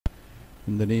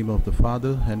In the name of the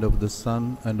Father, and of the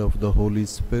Son, and of the Holy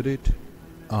Spirit.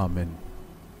 Amen.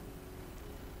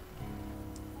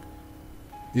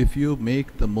 If you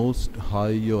make the Most High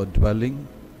your dwelling,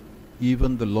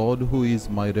 even the Lord who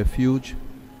is my refuge,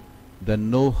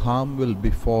 then no harm will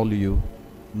befall you,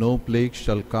 no plague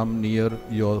shall come near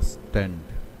your tent.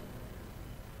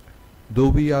 Though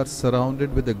we are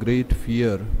surrounded with a great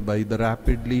fear by the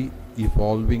rapidly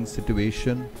evolving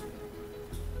situation,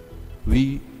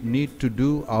 we need to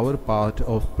do our part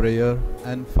of prayer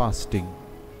and fasting.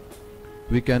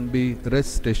 We can be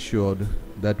rest assured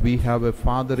that we have a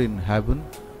Father in heaven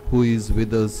who is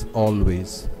with us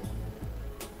always.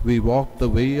 We walk the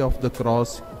way of the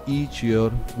cross each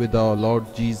year with our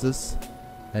Lord Jesus,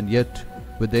 and yet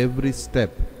with every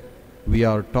step we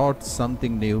are taught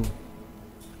something new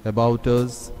about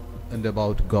us and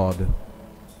about God.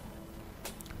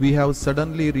 We have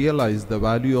suddenly realized the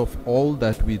value of all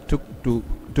that we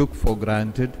took for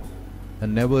granted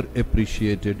and never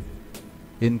appreciated,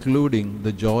 including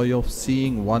the joy of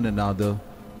seeing one another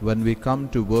when we come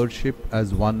to worship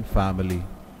as one family.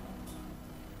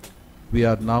 We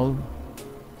are now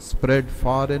spread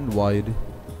far and wide,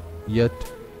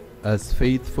 yet as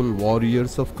faithful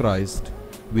warriors of Christ,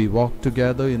 we walk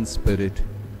together in spirit,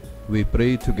 we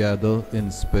pray together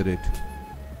in spirit.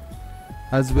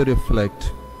 As we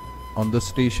reflect on the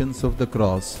stations of the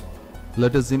cross,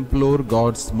 let us implore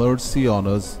God's mercy on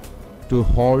us to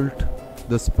halt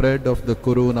the spread of the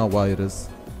coronavirus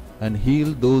and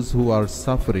heal those who are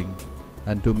suffering,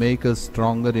 and to make us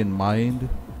stronger in mind,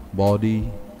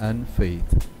 body, and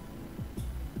faith.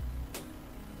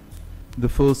 The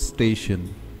first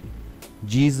station: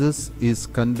 Jesus is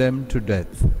condemned to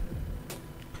death.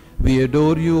 We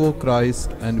adore you, O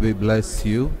Christ, and we bless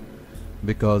you,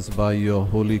 because by your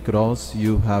holy cross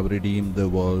you have redeemed the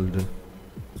world.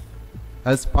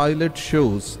 As Pilate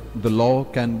shows the law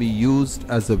can be used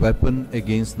as a weapon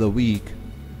against the weak,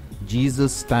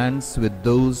 Jesus stands with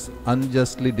those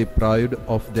unjustly deprived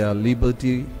of their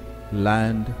liberty,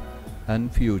 land,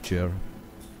 and future.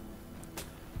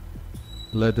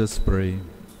 Let us pray.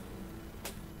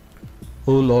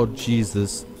 O Lord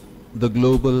Jesus, the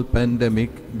global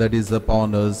pandemic that is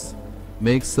upon us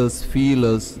makes us feel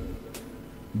as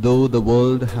though the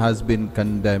world has been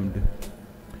condemned.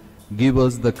 Give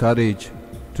us the courage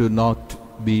to not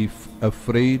be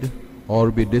afraid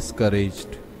or be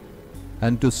discouraged,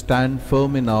 and to stand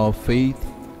firm in our faith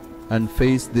and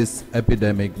face this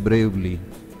epidemic bravely.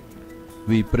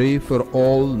 We pray for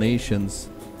all nations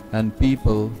and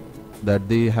people that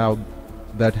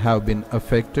have been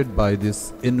affected by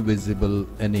this invisible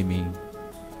enemy.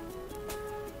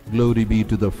 Glory be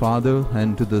to the Father,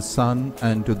 and to the Son,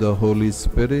 and to the Holy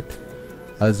Spirit,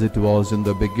 as it was in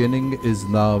the beginning, is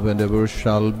now, and ever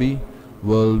shall be,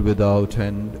 world without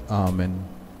end. Amen.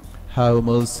 Have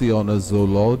mercy on us, O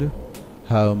Lord.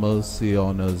 Have mercy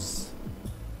on us.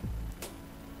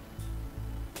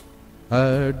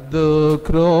 At the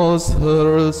cross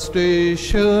her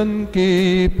station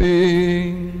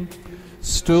keeping,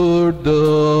 stood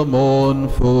the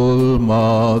mournful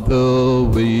mother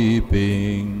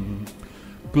weeping,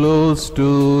 close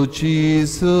to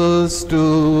Jesus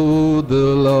to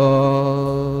the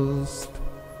last.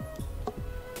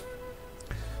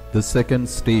 The second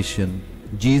station: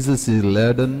 Jesus is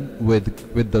laden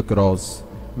with the cross.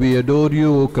 We adore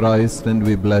you, O Christ, and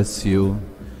we bless you,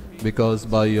 because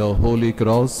by your holy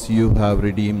cross you have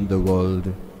redeemed the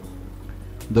world.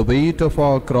 The weight of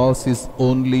our cross is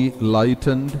only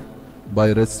lightened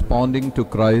by responding to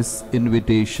Christ's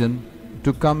invitation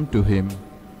to come to Him.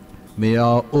 May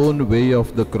our own way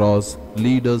of the cross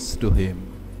lead us to Him.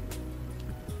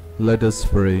 Let us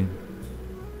pray.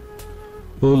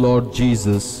 O Lord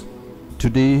Jesus,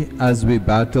 today as we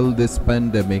battle this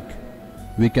pandemic,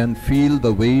 we can feel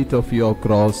the weight of your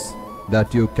cross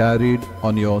that you carried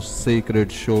on your sacred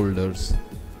shoulders.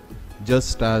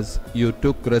 Just as you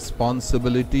took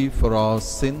responsibility for our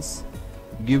sins,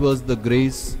 give us the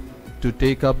grace to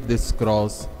take up this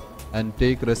cross and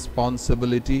take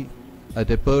responsibility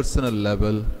at a personal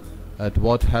level at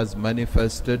what has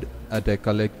manifested at a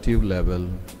collective level.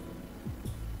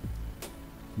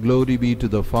 Glory be to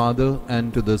the Father,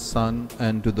 and to the Son,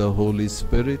 and to the Holy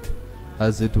Spirit,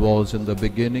 as it was in the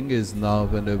beginning, is now,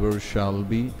 and ever shall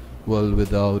be, world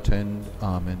without end.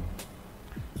 Amen.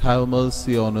 Have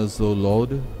mercy on us, O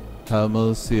Lord. Have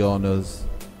mercy on us.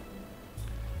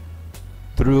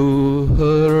 Through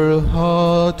her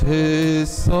heart his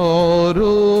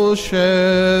sorrow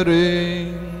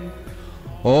sharing,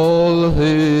 all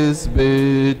his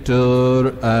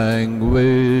bitter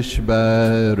anguish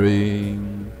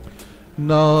bearing,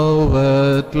 Now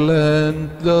at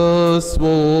length the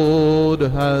sword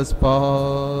has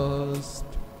passed.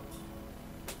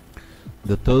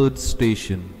 The third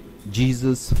station,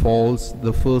 Jesus falls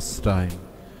the first time.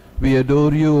 We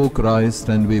adore you, O Christ,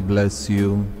 and we bless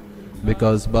you,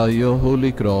 because by your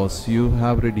holy cross you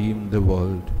have redeemed the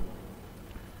world.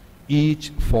 Each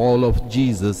fall of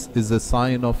Jesus is a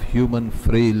sign of human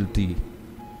frailty,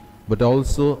 but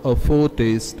also a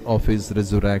foretaste of his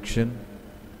resurrection,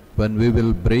 when we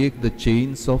will break the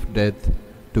chains of death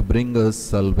to bring us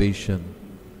salvation.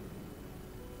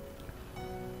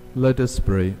 Let us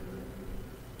pray.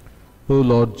 O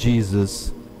Lord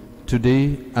Jesus,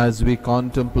 today as we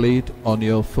contemplate on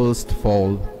your first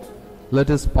fall, let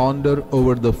us ponder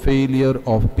over the failure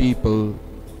of people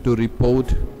to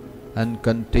report and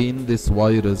contain this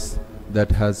virus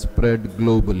that has spread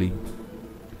globally.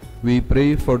 We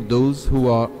pray for those who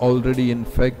are already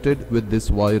infected with this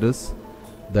virus,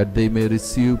 that they may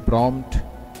receive prompt,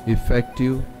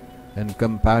 effective, and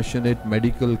compassionate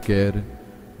medical care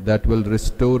that will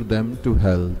restore them to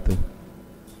health.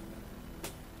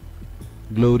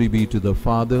 Glory be to the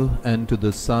Father, and to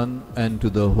the Son, and to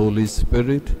the Holy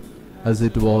Spirit, as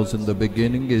it was in the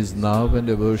beginning, is now, and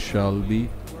ever shall be,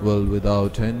 world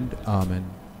without end. Amen.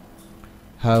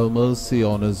 Have mercy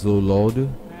on us, O Lord.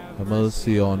 Have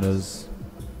mercy on us.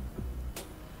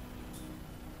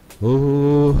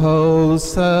 Oh, how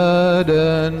sad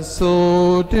and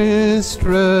so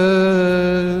distressed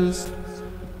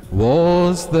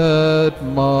was that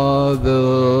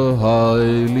mother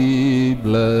highly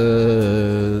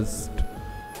blessed,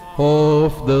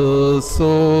 of the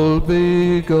sole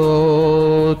begotten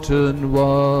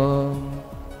one.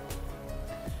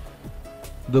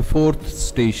 The fourth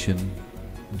station,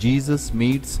 Jesus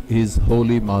meets his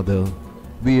Holy Mother.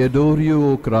 We adore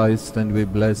you, O Christ, and we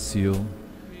bless you,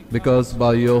 because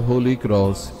by your holy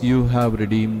cross you have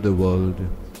redeemed the world.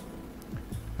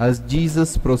 As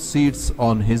Jesus proceeds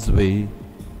on his way,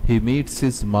 he meets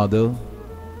his mother.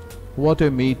 What a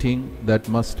meeting that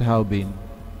must have been!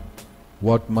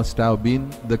 What must have been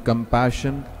the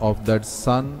compassion of that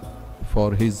son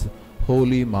for his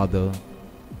holy mother!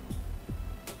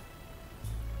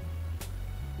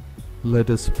 Let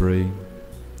us pray.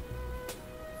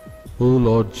 O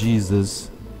Lord Jesus,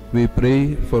 we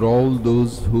pray for all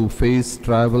those who face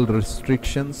travel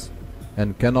restrictions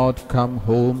and cannot come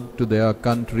home to their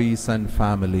countries and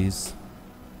families.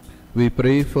 We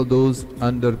pray for those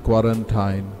under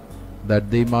quarantine, that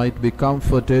they might be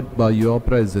comforted by your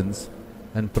presence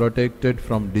and protected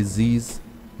from disease,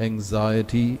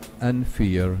 anxiety, and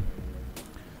fear.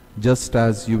 Just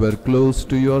as you were close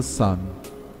to your Son,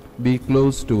 be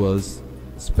close to us,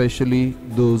 especially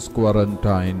those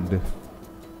quarantined.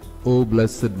 O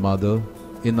Blessed Mother,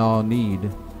 in our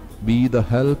need, be the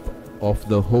help of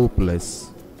the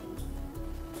hopeless.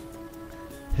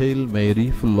 Hail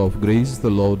Mary, full of grace, the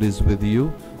Lord is with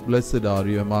you. Blessed are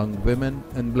you among women,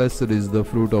 and blessed is the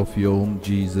fruit of your womb,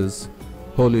 Jesus.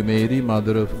 Holy Mary,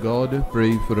 Mother of God,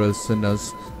 pray for us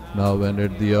sinners, now and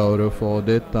at the hour of our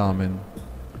death. Amen.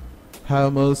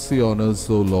 Have mercy on us,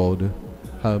 O Lord.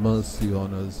 Have mercy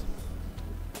on us.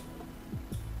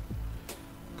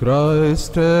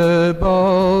 Christ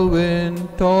above in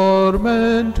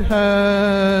torment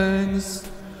hangs,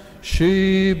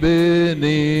 she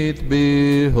beneath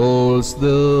beholds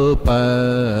the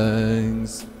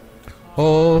pangs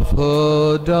of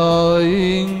her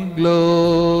dying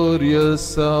glorious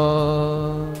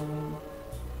Son.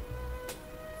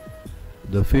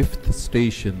 The fifth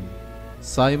station,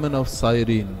 Simon of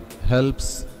Cyrene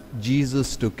helps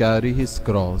Jesus to carry his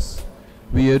cross.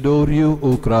 We adore you,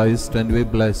 O Christ, and we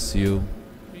bless you,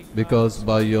 because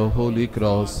by your holy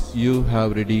cross you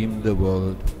have redeemed the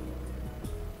world.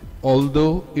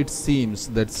 Although it seems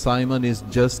that Simon is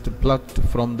just plucked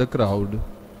from the crowd,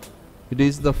 it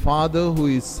is the Father who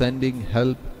is sending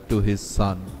help to his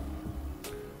Son.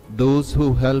 Those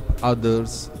who help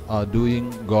others are doing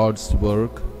God's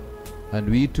work, and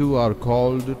we too are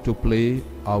called to play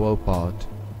our part.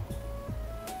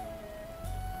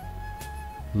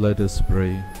 Let us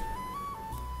pray.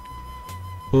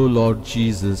 O Lord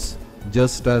Jesus,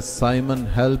 just as Simon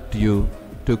helped you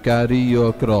to carry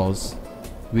your cross,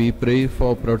 we pray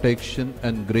for protection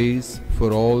and grace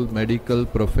for all medical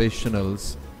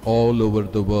professionals all over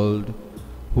the world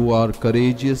who are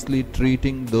courageously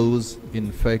treating those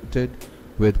infected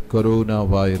with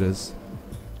coronavirus.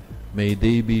 May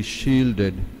they be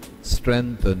shielded,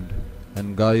 strengthened,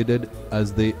 and guided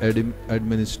as they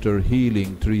administer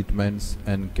healing treatments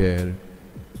and care.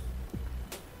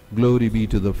 Glory be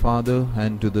to the Father,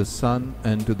 and to the Son,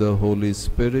 and to the Holy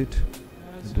Spirit,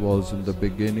 It was in the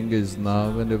beginning, is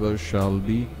now, and ever shall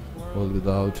be, world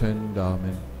without end.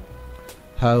 Amen.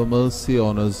 Have mercy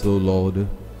on us, O Lord.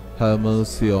 Have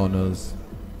mercy on us.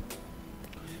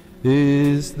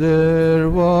 Is there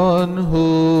one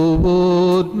who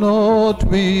would not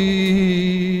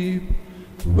weep,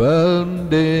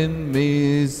 whelmed in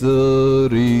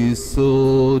misery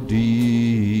so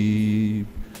deep?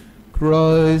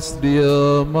 Christ,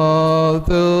 dear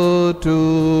Mother,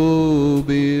 to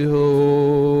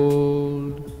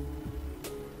behold.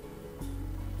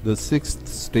 The sixth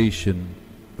station.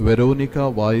 Veronica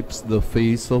wipes the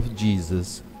face of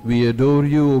Jesus. We adore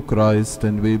you, O Christ,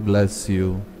 and we bless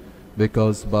you,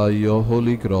 because by your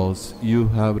holy cross you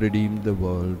have redeemed the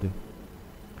world.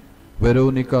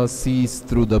 Veronica sees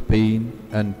through the pain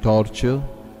and torture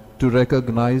to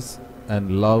recognize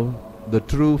and love the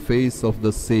true face of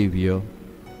the Savior.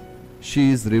 She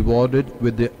is rewarded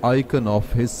with the icon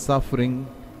of his suffering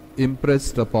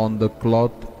impressed upon the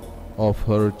cloth of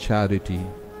her charity.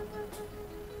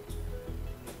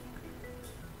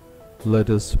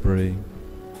 Let us pray.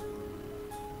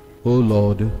 O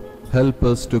Lord, help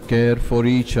us to care for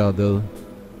each other,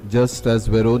 just as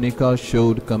Veronica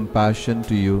showed compassion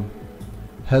to you.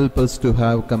 Help us to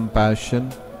have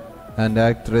compassion and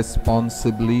act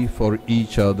responsibly for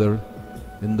each other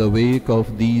in the wake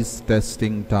of these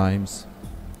testing times.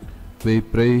 We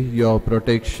pray your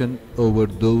protection over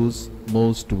those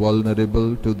most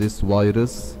vulnerable to this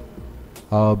virus,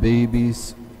 our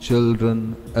babies,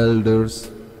 children, elders,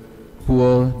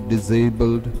 poor,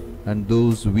 disabled, and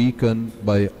those weakened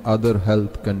by other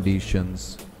health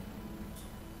conditions.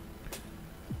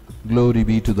 Glory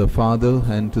be to the Father,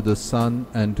 and to the Son,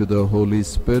 and to the Holy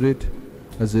Spirit,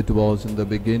 as it was in the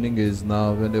beginning, is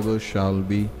now, and ever shall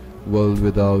be, world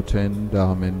without end.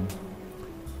 Amen.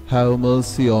 Have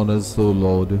mercy on us, O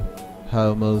Lord.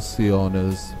 Have mercy on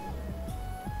us.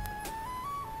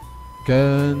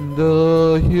 Can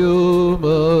the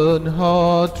human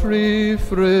heart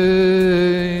refrain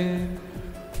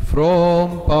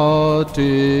from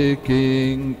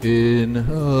partaking in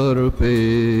her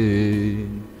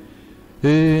pain,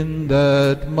 in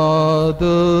that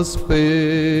mother's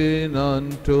pain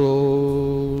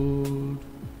untold?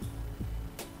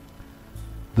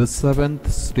 The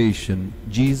seventh station.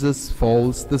 Jesus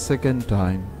falls the second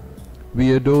time.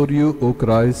 We adore you, O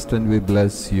Christ, and we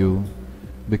bless you,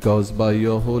 because by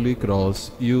your holy cross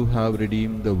you have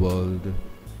redeemed the world.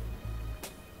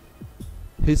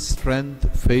 His strength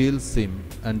fails him,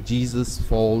 and Jesus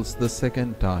falls the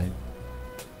second time.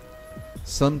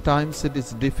 Sometimes it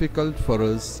is difficult for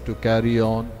us to carry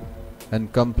on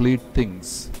and complete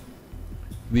things.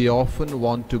 We often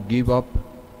want to give up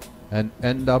and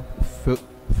end up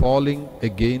falling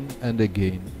again and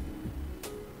again.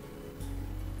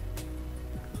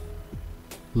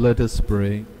 Let us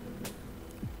pray.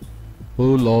 O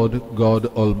Lord God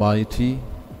Almighty,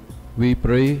 we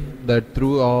pray that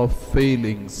through our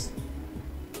failings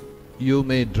you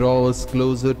may draw us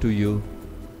closer to you,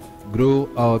 grow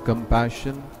our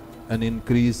compassion, and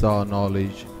increase our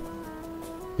knowledge.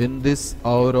 In this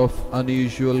hour of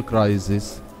unusual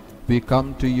crisis, we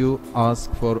come to you,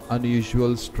 ask for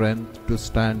unusual strength to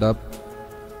stand up,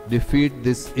 defeat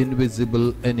this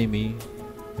invisible enemy,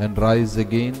 and rise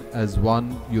again as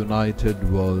one united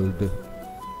world.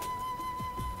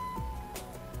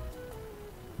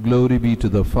 Glory be to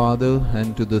the Father,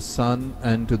 and to the Son,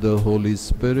 and to the Holy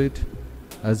Spirit,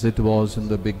 as it was in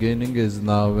the beginning, is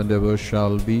now, and ever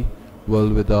shall be,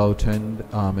 world without end.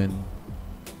 Amen.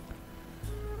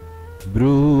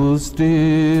 Bruised,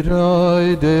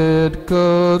 derided,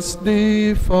 cursed,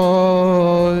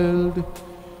 defiled,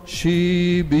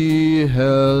 she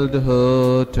beheld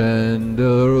her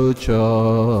tender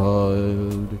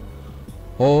child,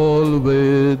 all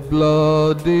with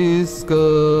bloody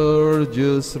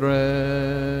scourges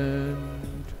rent.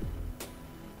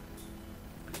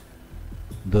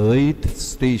 The eighth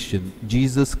station.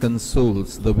 Jesus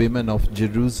consoles the women of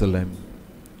Jerusalem.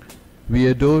 We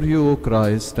adore you, O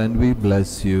Christ, and we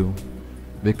bless you,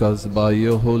 because by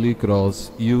your holy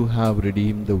cross you have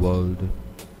redeemed the world.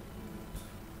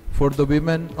 For the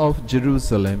women of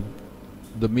Jerusalem,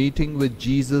 the meeting with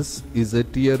Jesus is a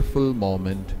tearful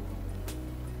moment.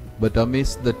 But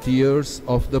amidst the tears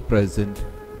of the present,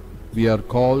 we are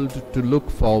called to look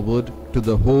forward to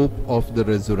the hope of the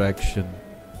resurrection.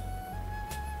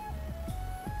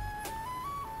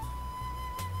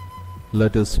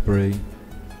 Let us pray.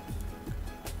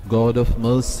 God of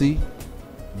mercy,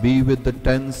 be with the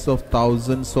tens of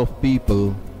thousands of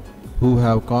people who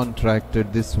have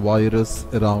contracted this virus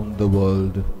around the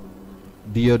world.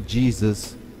 Dear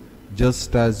Jesus,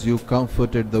 just as you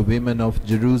comforted the women of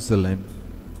Jerusalem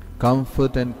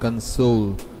comfort and console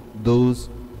those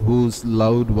whose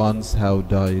loved ones have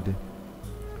died.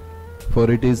 For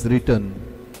it is written,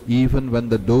 even when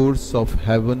the doors of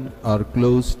heaven are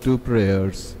closed to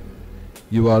prayers,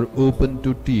 you are open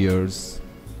to tears.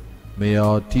 May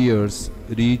our tears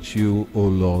reach you, O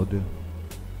Lord.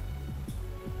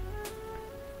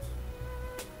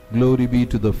 Glory be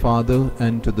to the Father,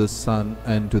 and to the Son,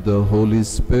 and to the Holy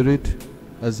Spirit,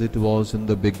 as it was in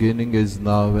the beginning, is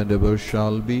now, and ever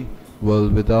shall be,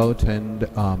 world without end.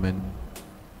 Amen.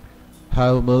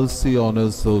 Have mercy on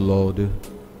us, O Lord.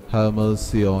 Have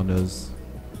mercy on us.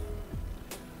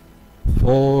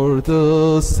 For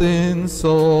the sins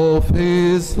of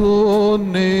his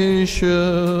own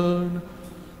nation,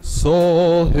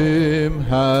 saw him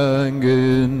hang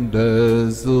in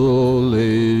desolation,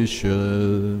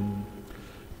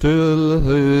 till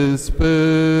his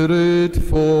Spirit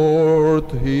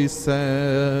forth he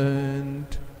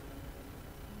sent.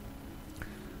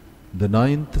 The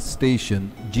ninth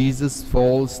station, Jesus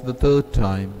falls the third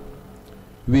time.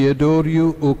 We adore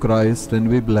you, O Christ, and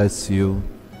we bless you,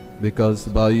 because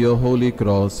by your holy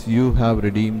cross you have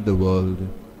redeemed the world.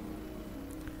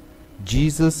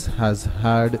 Jesus has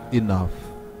had enough.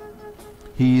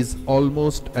 He is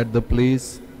almost at the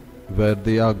place where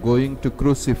they are going to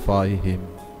crucify him.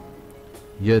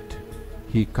 Yet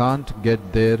he can't get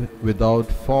there without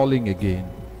falling again.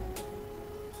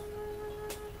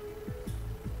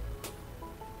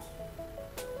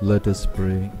 Let us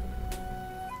pray.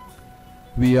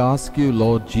 We ask you,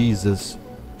 Lord Jesus,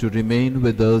 to remain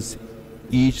with us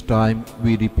each time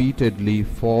we repeatedly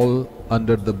fall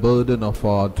under the burden of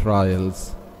our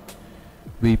trials.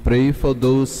 We pray for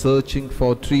those searching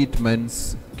for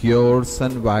treatments, cures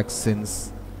and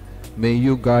vaccines. May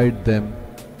you guide them,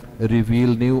 reveal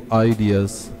new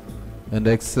ideas, and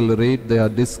accelerate their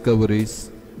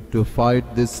discoveries to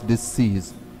fight this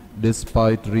disease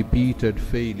despite repeated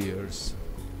failures.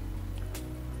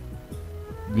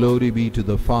 Glory be to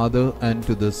the Father, and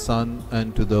to the Son,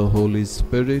 and to the Holy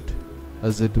Spirit,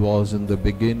 as it was in the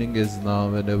beginning, is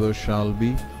now, and ever shall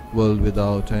be, world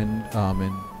without end.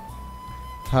 Amen.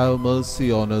 Have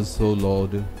mercy on us, O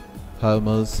Lord. Have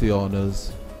mercy on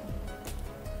us.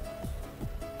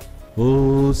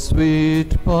 O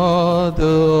sweet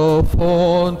Mother,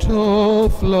 font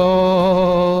of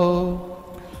love,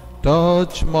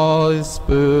 touch my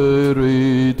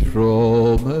spirit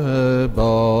from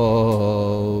above.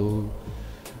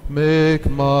 Make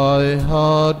my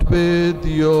heart with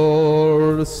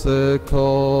yours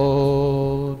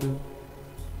accord.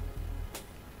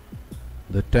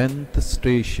 The 10th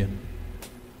station.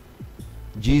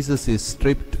 Jesus is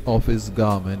stripped of his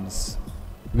garments.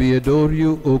 We adore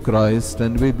you, O Christ,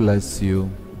 and we bless you,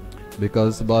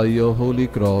 because by your holy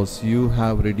cross you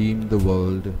have redeemed the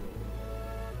world.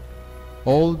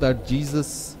 All that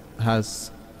Jesus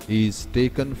has is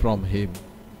taken from him,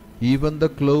 even the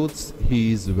clothes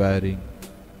he is wearing.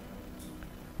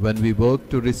 When we work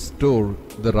to restore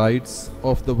the rights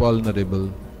of the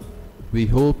vulnerable, we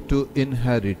hope to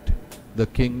inherit the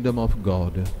kingdom of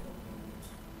God.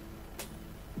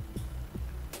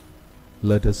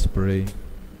 Let us pray.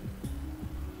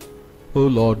 O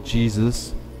Lord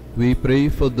Jesus, we pray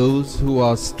for those who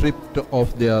are stripped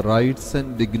of their rights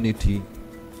and dignity.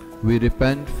 We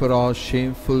repent for our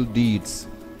shameful deeds.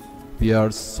 We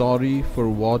are sorry for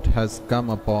what has come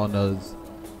upon us.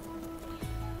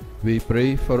 We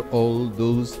pray for all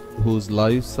those whose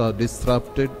lives are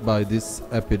disrupted by this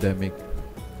epidemic.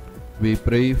 We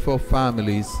pray for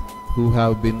families who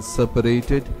have been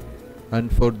separated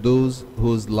and for those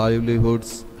whose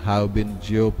livelihoods have been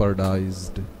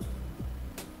jeopardized.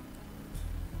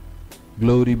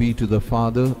 Glory be to the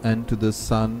Father, and to the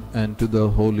Son, and to the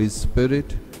Holy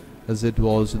Spirit, as it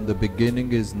was in the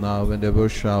beginning, is now, and ever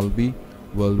shall be,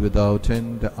 world without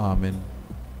end. Amen.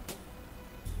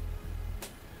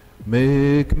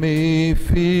 Make me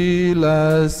feel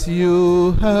as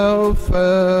you have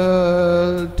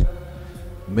felt.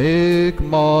 Make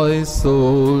my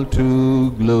soul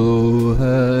to glow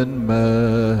and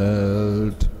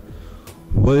melt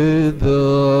with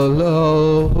the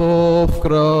love of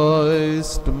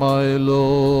Christ my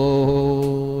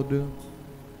Lord.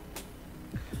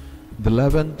 The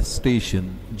 11th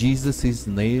station. Jesus is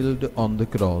nailed on the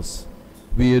cross.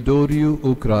 We adore you,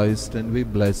 O Christ, and we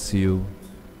bless you,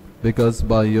 because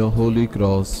by your holy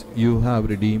cross you have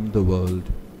redeemed the world.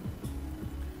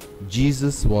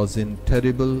 Jesus was in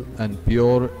terrible and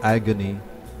pure agony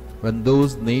when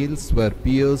those nails were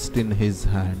pierced in his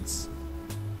hands.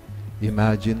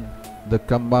 Imagine the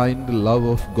combined love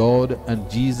of God and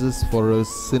Jesus for us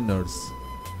sinners.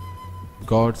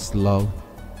 God's love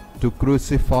to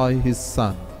crucify his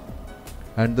Son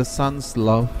and the Son's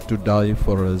love to die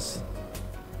for us.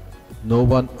 No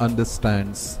one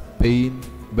understands pain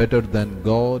better than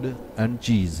God and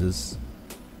Jesus.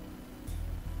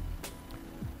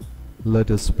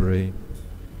 Let us pray.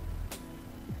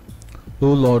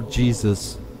 O Lord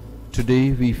Jesus,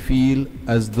 today we feel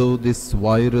as though this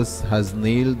virus has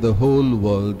nailed the whole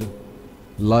world.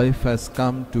 Life has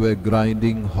come to a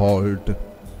grinding halt.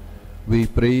 We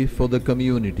pray for the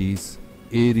communities,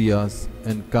 areas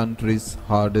and countries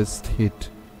hardest hit.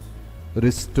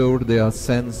 Restore their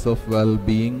sense of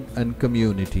well-being and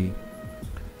community.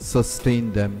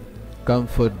 Sustain them,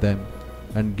 comfort them,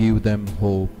 and give them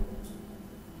hope.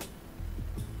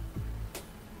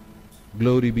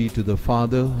 Glory be to the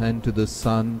Father, and to the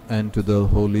Son, and to the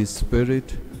Holy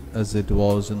Spirit, as it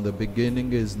was in the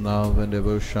beginning, is now, and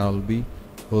ever shall be,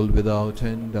 world without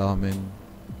end. Amen.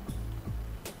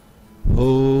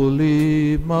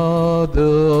 Holy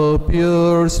Mother,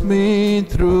 pierce me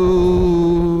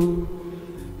through.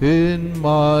 In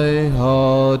my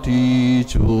heart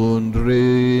each wound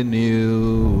renew.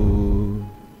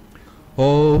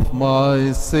 Of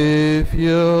my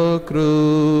Saviour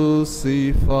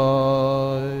crucified.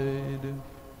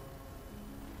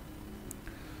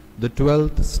 The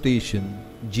 12th station,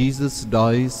 Jesus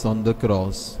dies on the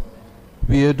cross.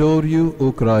 We adore you,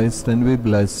 O Christ, and we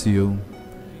bless you,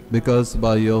 because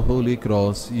by your holy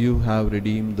cross you have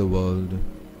redeemed the world.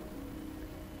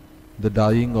 The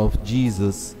dying of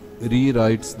Jesus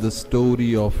rewrites the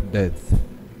story of death.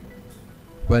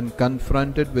 When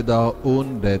confronted with our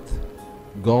own death,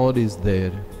 God is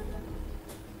there.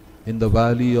 In the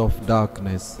valley of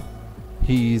darkness,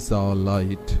 He is our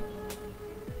light.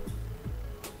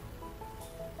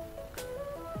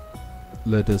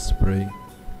 Let us pray.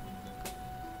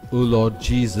 O Lord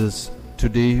Jesus,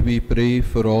 today we pray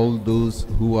for all those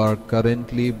who are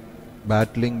currently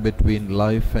battling between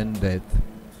life and death.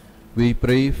 We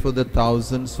pray for the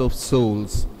thousands of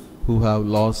souls who have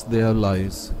lost their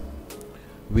lives.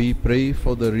 We pray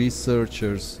for the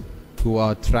researchers who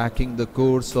are tracking the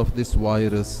course of this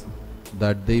virus,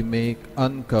 that they may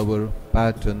uncover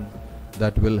pattern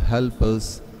that will help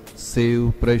us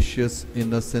save precious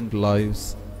innocent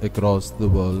lives across the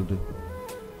world.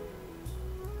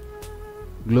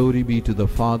 Glory be to the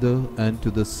Father, and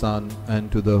to the Son,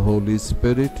 and to the Holy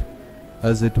Spirit,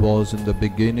 as it was in the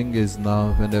beginning, is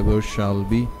now, and ever shall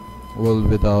be, world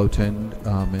without end.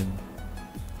 Amen.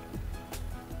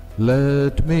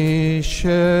 Let me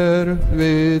share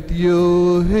with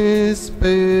you His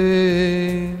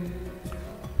pain,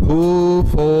 who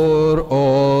for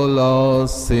all our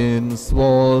sins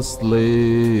was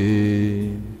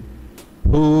slain,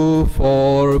 who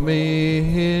for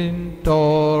me in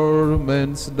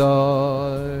torments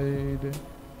died.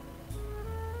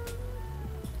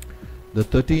 The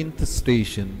 13th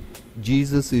station,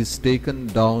 Jesus is taken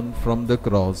down from the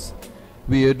cross.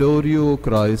 We adore you, O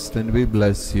Christ, and we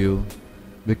bless you,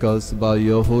 because by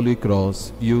your holy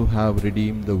cross you have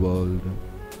redeemed the world.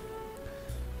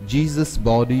 Jesus'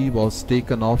 body was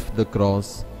taken off the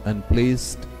cross and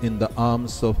placed in the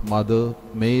arms of Mother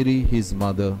Mary, his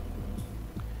mother.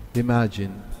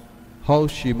 Imagine how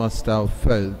she must have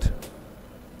felt.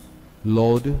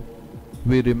 Lord,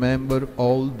 we remember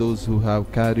all those who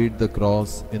have carried the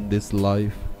cross in this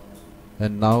life,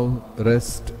 and now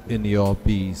rest in your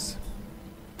peace.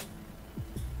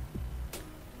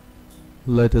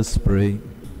 Let us pray.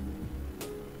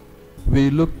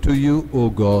 We look to you, O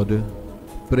God,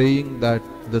 praying that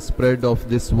the spread of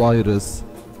this virus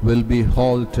will be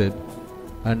halted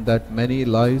and that many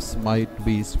lives might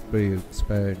be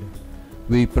spared.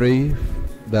 We pray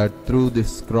that through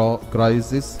this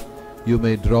crisis you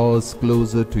may draw us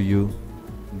closer to you,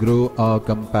 grow our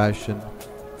compassion,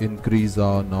 increase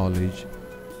our knowledge.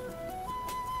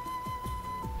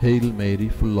 Hail Mary,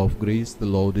 full of grace, the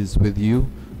Lord is with you.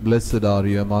 Blessed are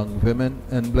you among women,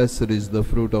 and blessed is the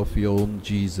fruit of your womb,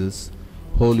 Jesus.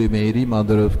 Holy Mary,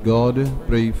 Mother of God,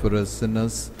 pray for us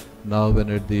sinners, now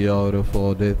and at the hour of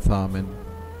our death. Amen.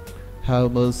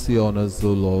 Have mercy on us,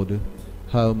 O Lord.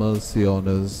 Have mercy on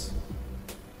us.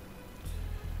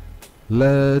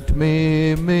 Let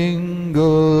me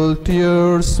mingle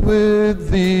tears with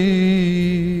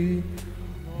thee,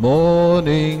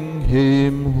 mourning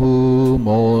him who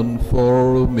mourned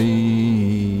for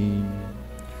me,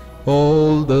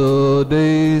 all the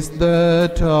days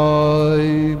that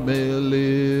I may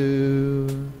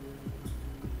live.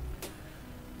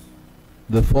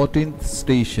 The 14th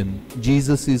station,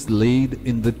 Jesus is laid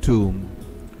in the tomb.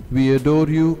 We adore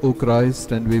you, O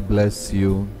Christ, and we bless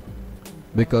you,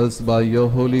 because by your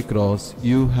holy cross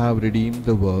you have redeemed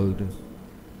the world.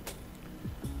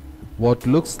 What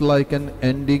looks like an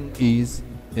ending is,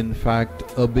 in fact,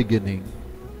 a beginning.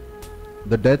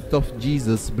 The death of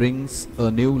Jesus brings a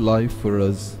new life for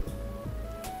us.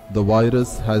 The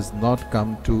virus has not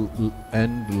come to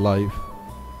end life.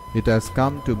 It has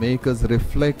come to make us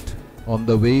reflect on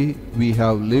the way we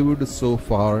have lived so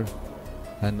far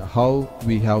and how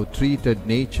we have treated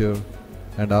nature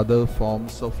and other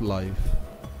forms of life.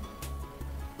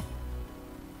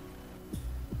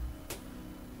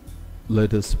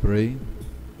 Let us pray.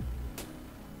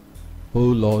 O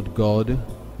Lord God,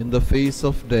 in the face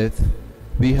of death,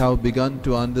 we have begun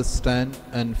to understand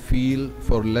and feel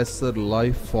for lesser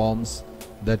life forms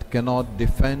that cannot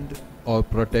defend or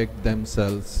protect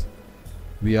themselves.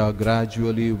 We are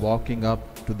gradually walking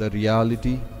up to the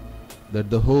reality that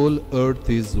the whole earth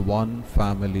is one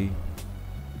family.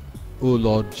 O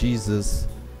Lord Jesus,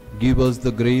 give us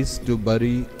the grace to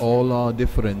bury all our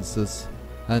differences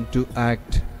and to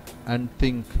act and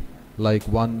think like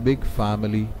one big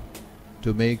family,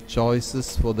 to make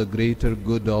choices for the greater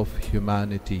good of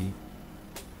humanity.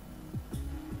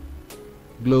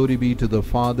 Glory be to the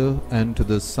Father, and to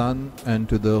the Son, and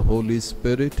to the Holy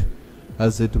Spirit,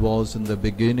 as it was in the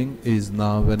beginning, is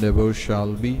now, and ever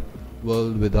shall be,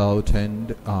 world without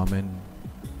end. Amen.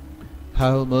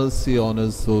 Have mercy on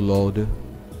us, O Lord,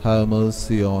 have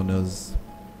mercy on us.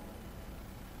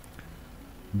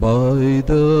 By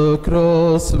the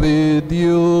cross with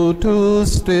you to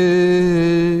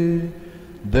stay,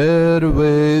 there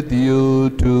with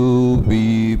you to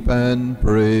weep and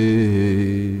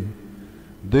pray.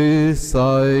 This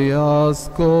I ask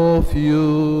of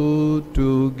you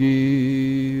to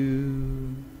give.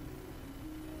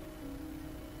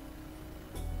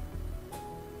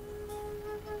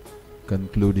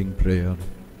 Concluding prayer.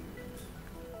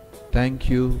 Thank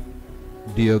you,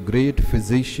 dear great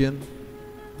physician,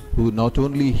 who not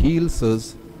only heals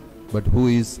us, but who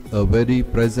is a very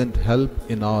present help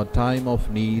in our time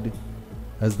of need,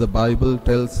 as the Bible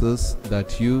tells us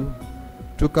that you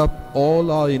took up all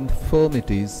our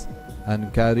infirmities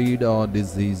and carried our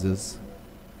diseases.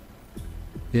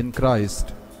 In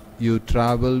Christ, you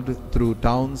traveled through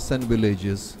towns and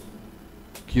villages,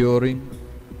 curing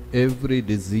every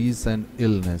disease and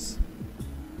illness.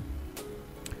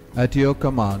 At your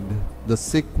command, the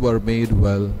sick were made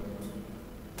well.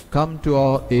 Come to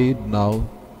our aid now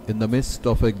in the midst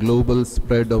of a global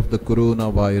spread of the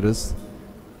coronavirus,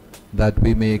 that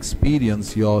we may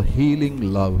experience your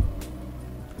healing love.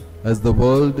 As the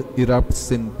world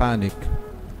erupts in panic,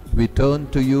 we turn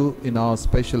to you in our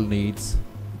special needs.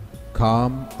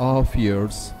 Calm our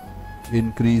fears,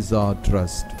 increase our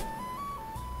trust.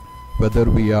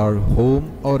 Whether we are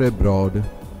home or abroad,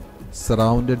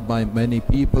 surrounded by many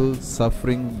people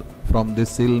suffering from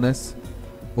this illness,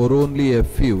 or only a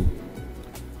few,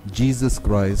 Jesus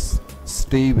Christ,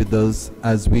 stay with us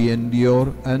as we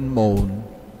endure and mourn,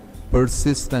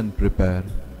 persist and prepare.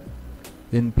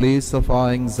 In place of our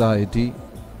anxiety,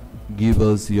 give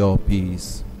us your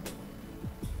peace.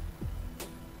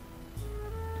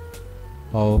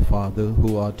 Our Father,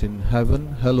 who art in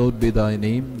heaven, hallowed be thy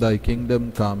name. Thy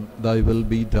kingdom come, thy will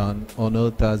be done, on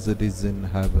earth as it is in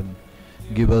heaven.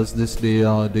 Give us this day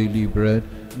our daily bread,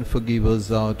 and forgive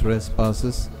us our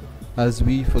trespasses, as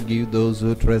we forgive those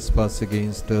who trespass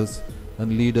against us.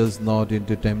 And lead us not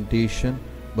into temptation,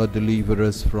 but deliver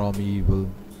us from evil.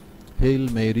 Hail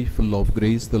Mary, full of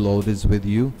grace, the Lord is with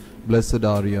you. Blessed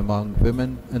are you among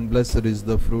women, and blessed is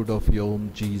the fruit of your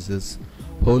womb, Jesus.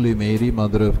 Holy Mary,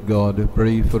 Mother of God,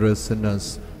 pray for us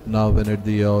sinners, now and at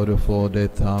the hour of our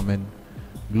death. Amen.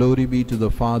 Glory be to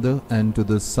the Father, and to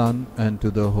the Son, and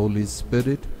to the Holy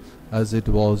Spirit, as it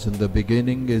was in the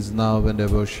beginning, is now, and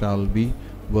ever shall be,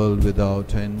 world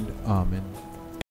without end. Amen.